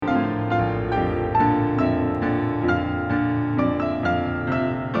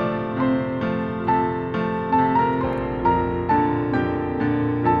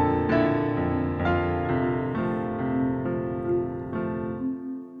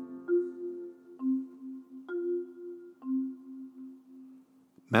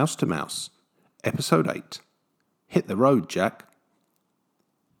Mouse to Mouse, Episode 8. Hit the road, Jack.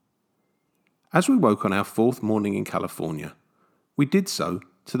 As we woke on our fourth morning in California, we did so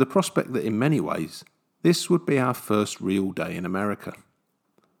to the prospect that in many ways this would be our first real day in America.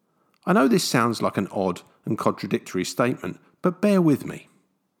 I know this sounds like an odd and contradictory statement, but bear with me.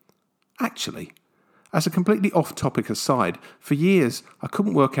 Actually, as a completely off-topic aside, for years I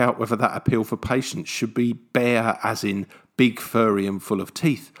couldn't work out whether that appeal for patience should be bear as in big, furry and full of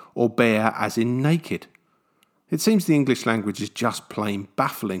teeth, or bear as in naked. It seems the English language is just plain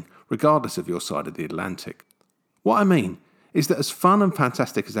baffling, regardless of your side of the Atlantic. What I mean is that as fun and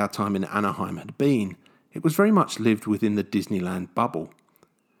fantastic as our time in Anaheim had been, it was very much lived within the Disneyland bubble.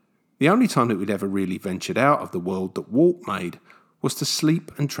 The only time that we'd ever really ventured out of the world that Walt made was to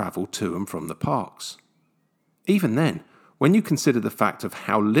sleep and travel to and from the parks. Even then, when you consider the fact of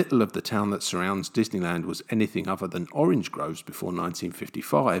how little of the town that surrounds Disneyland was anything other than orange groves before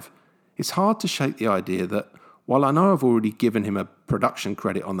 1955, it's hard to shake the idea that, while I know I've already given him a production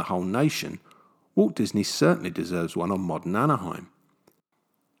credit on the whole nation, Walt Disney certainly deserves one on modern Anaheim.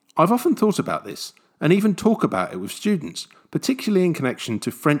 I've often thought about this, and even talk about it with students, particularly in connection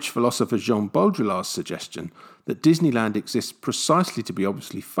to French philosopher Jean Baudrillard's suggestion that Disneyland exists precisely to be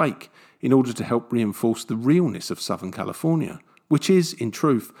obviously fake in order to help reinforce the realness of Southern California, which is, in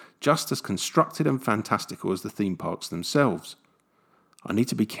truth, just as constructed and fantastical as the theme parks themselves. I need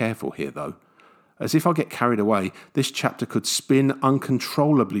to be careful here, though, as if I get carried away, this chapter could spin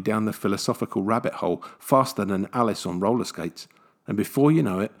uncontrollably down the philosophical rabbit hole faster than Alice on roller skates, and before you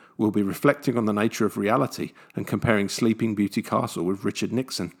know it, we'll be reflecting on the nature of reality and comparing Sleeping Beauty Castle with Richard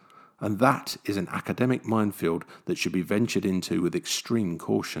Nixon, and that is an academic minefield that should be ventured into with extreme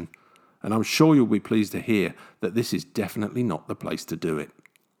caution, and I'm sure you'll be pleased to hear that this is definitely not the place to do it.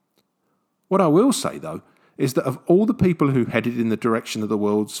 What I will say, though, is that of all the people who headed in the direction of the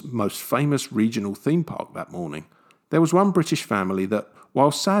world's most famous regional theme park that morning, there was one British family that, while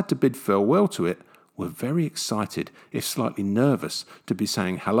sad to bid farewell to it, were very excited, if slightly nervous, to be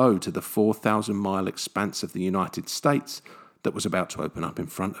saying hello to the 4,000-mile expanse of the United States that was about to open up in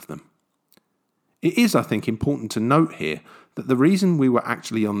front of them. It is, I think, important to note here that the reason we were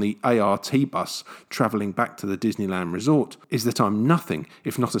actually on the ART bus travelling back to the Disneyland Resort is that I'm nothing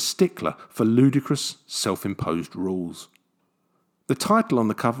if not a stickler for ludicrous, self-imposed rules. The title on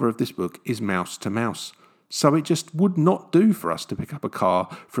the cover of this book is Mouse to Mouse, so it just would not do for us to pick up a car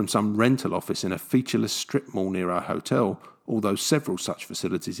from some rental office in a featureless strip mall near our hotel, although several such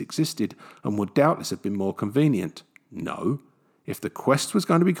facilities existed and would doubtless have been more convenient. No. If the quest was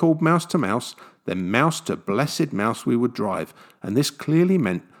going to be called Mouse to Mouse, then Mouse to Blessed Mouse we would drive, and this clearly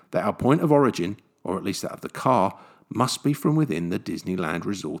meant that our point of origin, or at least that of the car, must be from within the Disneyland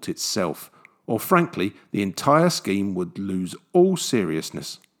Resort itself, or frankly, the entire scheme would lose all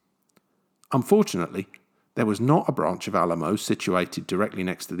seriousness. Unfortunately, there was not a branch of Alamo situated directly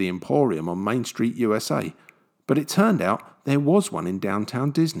next to the Emporium on Main Street, USA, but it turned out there was one in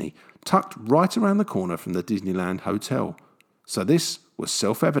downtown Disney, tucked right around the corner from the Disneyland Hotel. So this was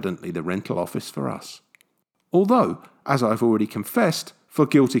self-evidently the rental office for us. Although, as I've already confessed, for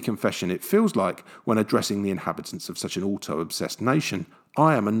guilty confession it feels like when addressing the inhabitants of such an auto-obsessed nation,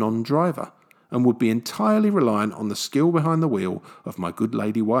 I am a non-driver, and would be entirely reliant on the skill behind the wheel of my good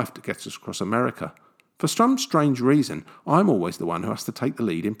lady wife to get us across America. For some strange reason, I'm always the one who has to take the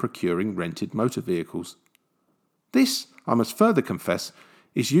lead in procuring rented motor vehicles. This, I must further confess,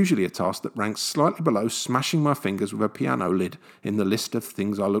 is usually a task that ranks slightly below smashing my fingers with a piano lid in the list of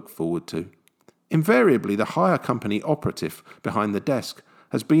things I look forward to. Invariably, the hire company operative behind the desk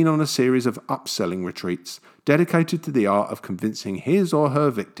has been on a series of upselling retreats dedicated to the art of convincing his or her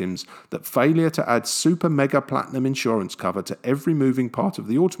victims that failure to add super mega platinum insurance cover to every moving part of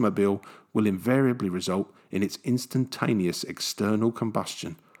the automobile will invariably result in its instantaneous external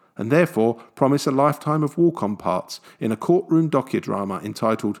combustion, and therefore promise a lifetime of walk-on parts in a courtroom docudrama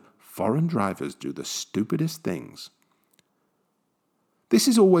entitled Foreign Drivers Do the Stupidest Things. This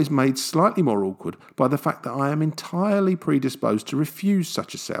is always made slightly more awkward by the fact that I am entirely predisposed to refuse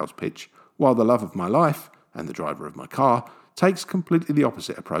such a sales pitch, while the love of my life, and the driver of my car, takes completely the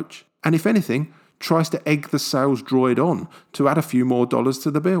opposite approach, and if anything, tries to egg the sales droid on to add a few more dollars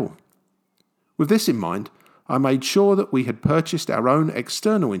to the bill. With this in mind, I made sure that we had purchased our own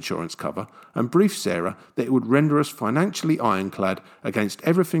external insurance cover and briefed Sarah that it would render us financially ironclad against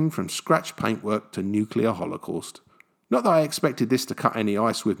everything from scratch paintwork to nuclear holocaust. Not that I expected this to cut any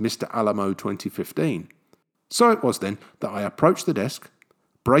ice with Mr. Alamo 2015. So it was then that I approached the desk,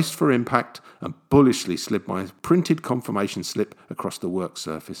 braced for impact, and bullishly slid my printed confirmation slip across the work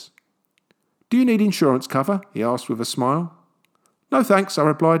surface. "Do you need insurance cover?" he asked with a smile. "No thanks," I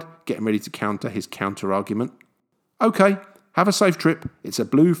replied, getting ready to counter his counter-argument. "OK, have a safe trip. It's a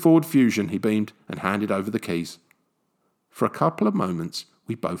blue Ford Fusion," he beamed and handed over the keys. For a couple of moments,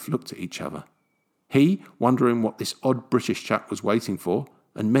 we both looked at each other. He, wondering what this odd British chap was waiting for,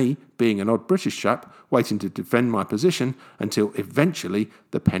 and me, being an odd British chap, waiting to defend my position until eventually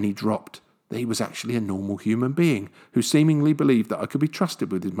the penny dropped that he was actually a normal human being who seemingly believed that I could be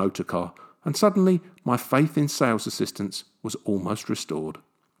trusted with his motor car, and suddenly my faith in sales assistants was almost restored.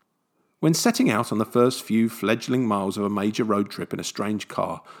 When setting out on the first few fledgling miles of a major road trip in a strange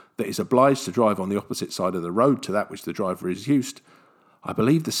car that is obliged to drive on the opposite side of the road to that which the driver is used, I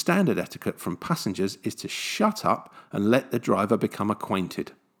believe the standard etiquette from passengers is to shut up and let the driver become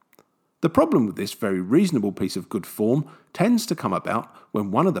acquainted. The problem with this very reasonable piece of good form tends to come about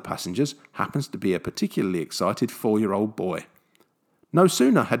when one of the passengers happens to be a particularly excited 4-year-old boy. No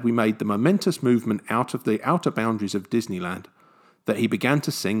sooner had we made the momentous movement out of the outer boundaries of Disneyland that he began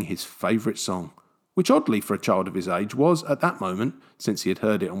to sing his favourite song, which oddly for a child of his age was, at that moment, since he had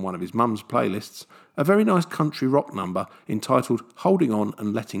heard it on one of his mum's playlists, a very nice country rock number entitled Holding On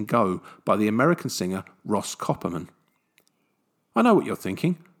and Letting Go by the American singer Ross Copperman. I know what you're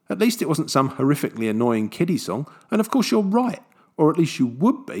thinking. At least it wasn't some horrifically annoying kiddie song, and of course you're right, or at least you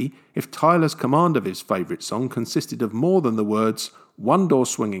would be if Tyler's command of his favourite song consisted of more than the words "one door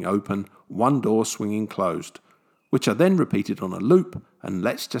swinging open, one door swinging closed," which are then repeated on a loop, and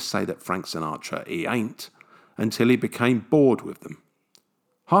let's just say that Frank Sinatra he ain't, until he became bored with them.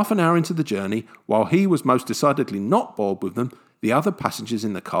 Half an hour into the journey, while he was most decidedly not bored with them, the other passengers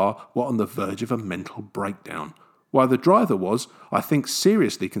in the car were on the verge of a mental breakdown, while the driver was, I think,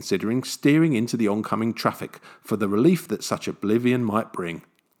 seriously considering steering into the oncoming traffic for the relief that such oblivion might bring.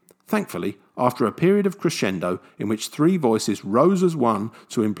 Thankfully, after a period of crescendo in which 3 voices rose as one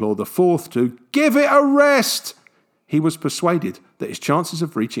to implore the fourth to "give it a rest," he was persuaded that his chances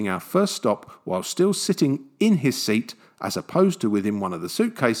of reaching our first stop while still sitting in his seat, as opposed to within one of the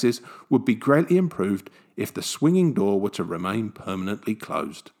suitcases, would be greatly improved if the swinging door were to remain permanently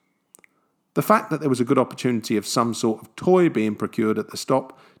closed. The fact that there was a good opportunity of some sort of toy being procured at the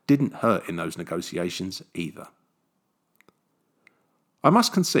stop didn't hurt in those negotiations either. I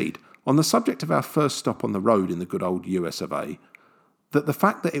must concede, on the subject of our first stop on the road in the good old US of A, that the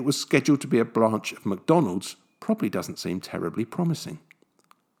fact that it was scheduled to be a branch of McDonald's probably doesn't seem terribly promising.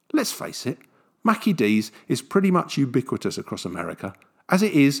 Let's face it, Mackie D's is pretty much ubiquitous across America, as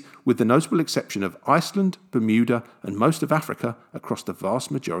it is, with the notable exception of Iceland, Bermuda, and most of Africa, across the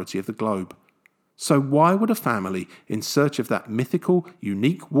vast majority of the globe. So why would a family in search of that mythical,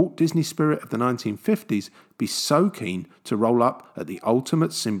 unique Walt Disney spirit of the 1950s be so keen to roll up at the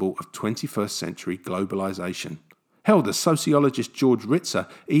ultimate symbol of 21st century globalization? Hell, the sociologist George Ritzer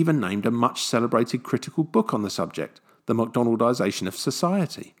even named a much celebrated critical book on the subject, The McDonaldization of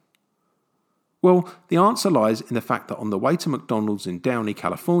Society. Well, the answer lies in the fact that on the way to McDonald's in Downey,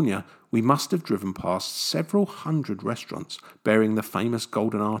 California, we must have driven past several hundred restaurants bearing the famous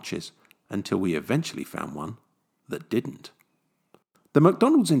golden arches, until we eventually found one that didn't. The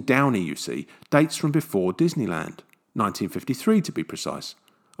McDonald's in Downey, you see, dates from before Disneyland, 1953 to be precise,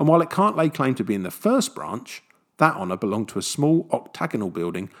 and while it can't lay claim to being the first branch, that honour belonged to a small octagonal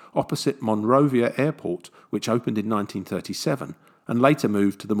building opposite Monrovia Airport, which opened in 1937, and later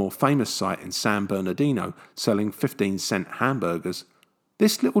moved to the more famous site in San Bernardino, selling 15-cent hamburgers.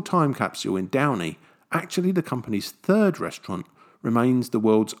 This little time capsule in Downey, actually the company's 3rd restaurant, remains the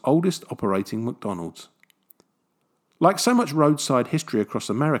world's oldest operating McDonald's. Like so much roadside history across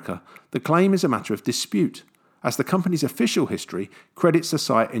America, the claim is a matter of dispute, as the company's official history credits the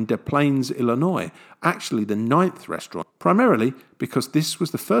site in Des Plaines, Illinois, actually the 9th restaurant, primarily because this was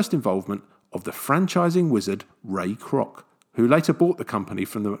the first involvement of the franchising wizard Ray Kroc, who later bought the company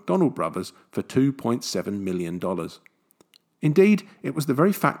from the McDonald brothers for $2.7 million. Indeed, it was the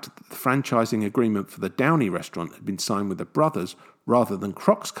very fact that the franchising agreement for the Downey restaurant had been signed with the brothers rather than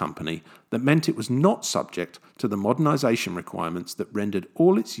Kroc's company that meant it was not subject to the modernisation requirements that rendered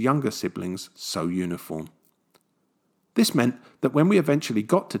all its younger siblings so uniform. This meant that when we eventually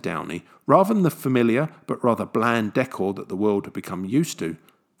got to Downey, rather than the familiar but rather bland decor that the world had become used to,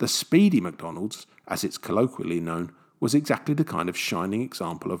 the Speedy McDonald's, as it's colloquially known, was exactly the kind of shining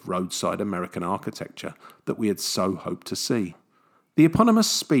example of roadside American architecture that we had so hoped to see. The eponymous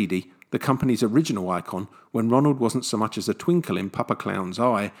Speedy, the company's original icon, when Ronald wasn't so much as a twinkle in Papa Clown's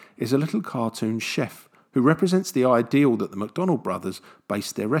eye, is a little cartoon chef who represents the ideal that the McDonald brothers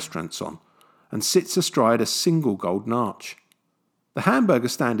based their restaurants on, and sits astride a single golden arch. The hamburger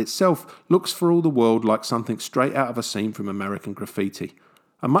stand itself looks for all the world like something straight out of a scene from American Graffiti,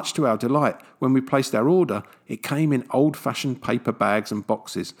 And much to our delight, when we placed our order, it came in old-fashioned paper bags and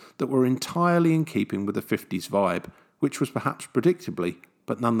boxes that were entirely in keeping with the 50s vibe, which was perhaps predictably,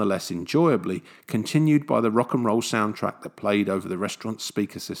 but nonetheless enjoyably, continued by the rock and roll soundtrack that played over the restaurant's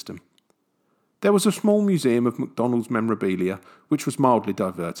speaker system. There was a small museum of McDonald's memorabilia, which was mildly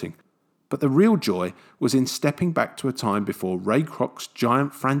diverting, but the real joy was in stepping back to a time before Ray Kroc's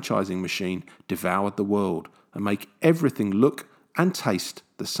giant franchising machine devoured the world and make everything look and taste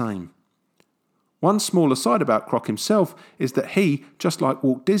the same. One small aside about Kroc himself is that he, just like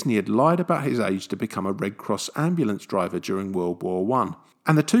Walt Disney, had lied about his age to become a Red Cross ambulance driver during World War I,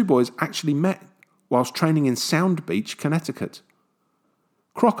 and the two boys actually met whilst training in Sound Beach, Connecticut.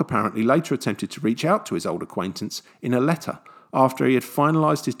 Kroc apparently later attempted to reach out to his old acquaintance in a letter after he had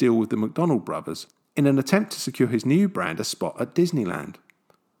finalised his deal with the McDonald brothers in an attempt to secure his new brand a spot at Disneyland.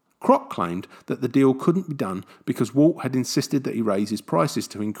 Kroc claimed that the deal couldn't be done because Walt had insisted that he raise his prices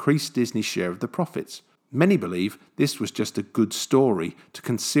to increase Disney's share of the profits. Many believe this was just a good story to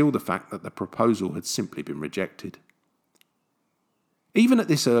conceal the fact that the proposal had simply been rejected. Even at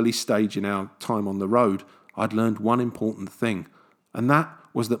this early stage in our time on the road, I'd learned one important thing, and that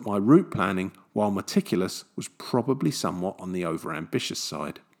was that my route planning, while meticulous, was probably somewhat on the overambitious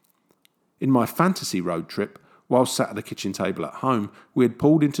side. In my fantasy road trip, while sat at the kitchen table at home, we had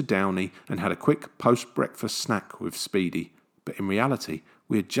pulled into Downey and had a quick post-breakfast snack with Speedy, but in reality,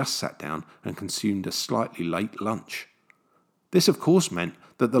 we had just sat down and consumed a slightly late lunch. This, of course, meant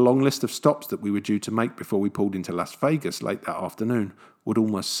that the long list of stops that we were due to make before we pulled into Las Vegas late that afternoon would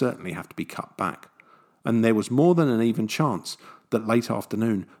almost certainly have to be cut back, and there was more than an even chance that late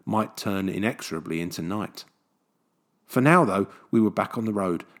afternoon might turn inexorably into night. For now, though, we were back on the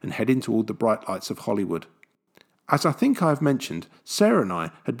road and heading toward the bright lights of Hollywood. As I think I have mentioned, Sarah and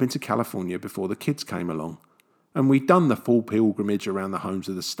I had been to California before the kids came along, and we'd done the full pilgrimage around the homes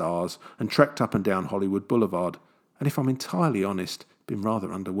of the stars and trekked up and down Hollywood Boulevard, and if I'm entirely honest, been rather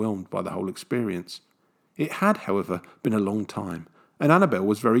underwhelmed by the whole experience. It had, however, been a long time, and Annabelle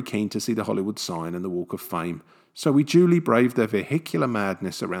was very keen to see the Hollywood sign and the Walk of Fame, so we duly braved their vehicular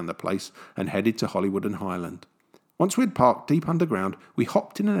madness around the place and headed to Hollywood and Highland. Once we had parked deep underground, we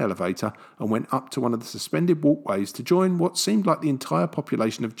hopped in an elevator and went up to one of the suspended walkways to join what seemed like the entire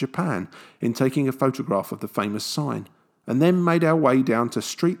population of Japan in taking a photograph of the famous sign, and then made our way down to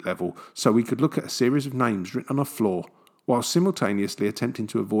street level so we could look at a series of names written on a floor, while simultaneously attempting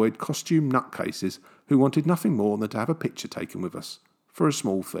to avoid costume nutcases who wanted nothing more than to have a picture taken with us, for a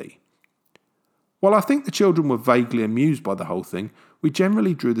small fee. While I think the children were vaguely amused by the whole thing, we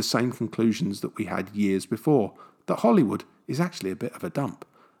generally drew the same conclusions that we had years before, that Hollywood is actually a bit of a dump,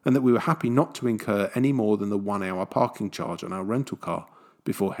 and that we were happy not to incur any more than the 1 hour parking charge on our rental car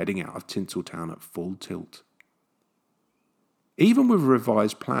before heading out of Tinseltown at full tilt. Even with a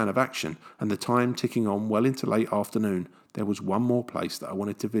revised plan of action and the time ticking on well into late afternoon, there was one more place that I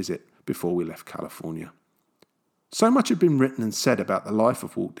wanted to visit before we left California. So much had been written and said about the life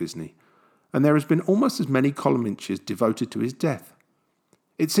of Walt Disney, and there has been almost as many column inches devoted to his death.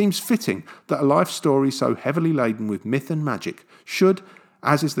 It seems fitting that a life story so heavily laden with myth and magic should,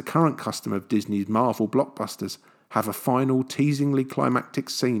 as is the current custom of Disney's Marvel blockbusters, have a final teasingly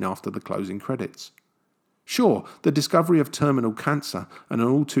climactic scene after the closing credits. Sure, the discovery of terminal cancer and an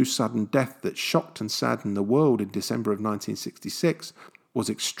all-too-sudden death that shocked and saddened the world in December of 1966 was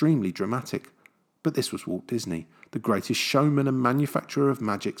extremely dramatic, but this was Walt Disney, the greatest showman and manufacturer of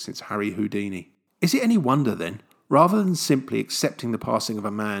magic since Harry Houdini. Is it any wonder, then, rather than simply accepting the passing of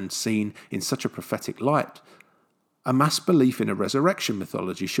a man seen in such a prophetic light, a mass belief in a resurrection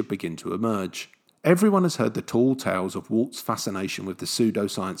mythology should begin to emerge? Everyone has heard the tall tales of Walt's fascination with the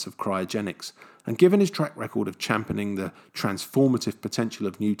pseudoscience of cryogenics, and given his track record of championing the transformative potential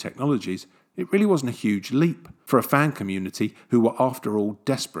of new technologies, it really wasn't a huge leap for a fan community who were after all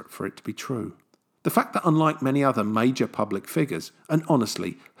desperate for it to be true. The fact that unlike many other major public figures, and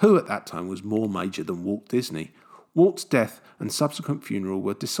honestly, who at that time was more major than Walt Disney, Walt's death and subsequent funeral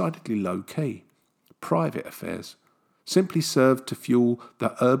were decidedly low-key, private affairs, simply served to fuel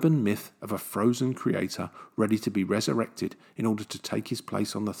the urban myth of a frozen creator ready to be resurrected in order to take his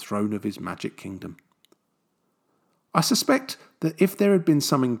place on the throne of his magic kingdom. I suspect that if there had been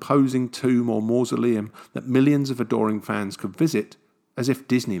some imposing tomb or mausoleum that millions of adoring fans could visit, as if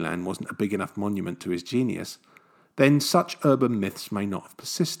Disneyland wasn't a big enough monument to his genius, then such urban myths may not have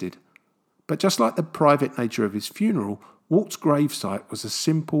persisted. But just like the private nature of his funeral, Walt's gravesite was a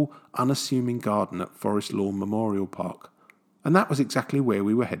simple, unassuming garden at Forest Lawn Memorial Park, and that was exactly where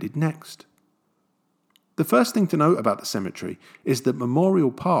we were headed next. The first thing to note about the cemetery is that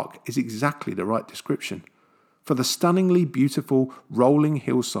Memorial Park is exactly the right description. for the stunningly beautiful rolling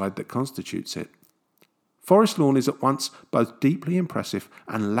hillside that constitutes it. Forest Lawn is at once both deeply impressive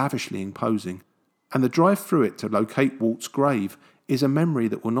and lavishly imposing, and the drive through it to locate Walt's grave is a memory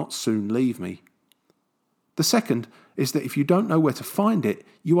that will not soon leave me. The second is that if you don't know where to find it,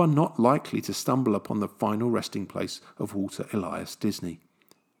 you are not likely to stumble upon the final resting place of Walter Elias Disney.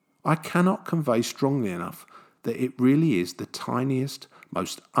 I cannot convey strongly enough that it really is the tiniest,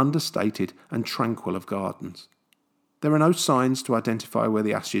 most understated and tranquil of gardens. There are no signs to identify where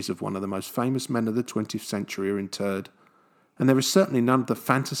the ashes of one of the most famous men of the 20th century are interred, and there is certainly none of the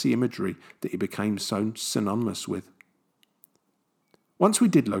fantasy imagery that he became so synonymous with. Once we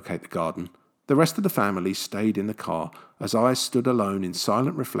did locate the garden, the rest of the family stayed in the car as I stood alone in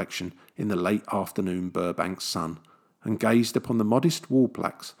silent reflection in the late afternoon Burbank sun and gazed upon the modest wall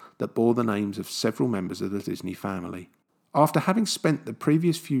plaques that bore the names of several members of the Disney family. After having spent the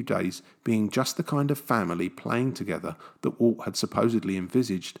previous few days being just the kind of family playing together that Walt had supposedly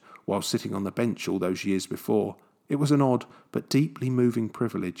envisaged while sitting on the bench all those years before, it was an odd but deeply moving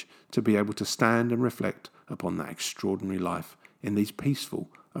privilege to be able to stand and reflect upon that extraordinary life in these peaceful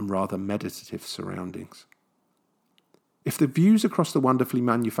and rather meditative surroundings. If the views across the wonderfully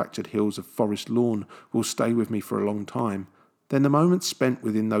manufactured hills of Forest Lawn will stay with me for a long time, then the moments spent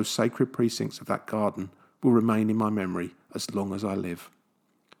within those sacred precincts of that garden will remain in my memory as long as I live.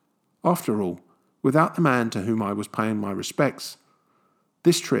 After all, without the man to whom I was paying my respects,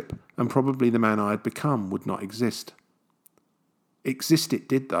 this trip and probably the man I had become would not exist. Exist it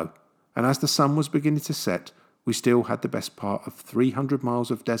did though, and as the sun was beginning to set, we still had the best part of 300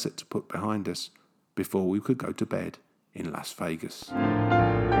 miles of desert to put behind us before we could go to bed in Las Vegas.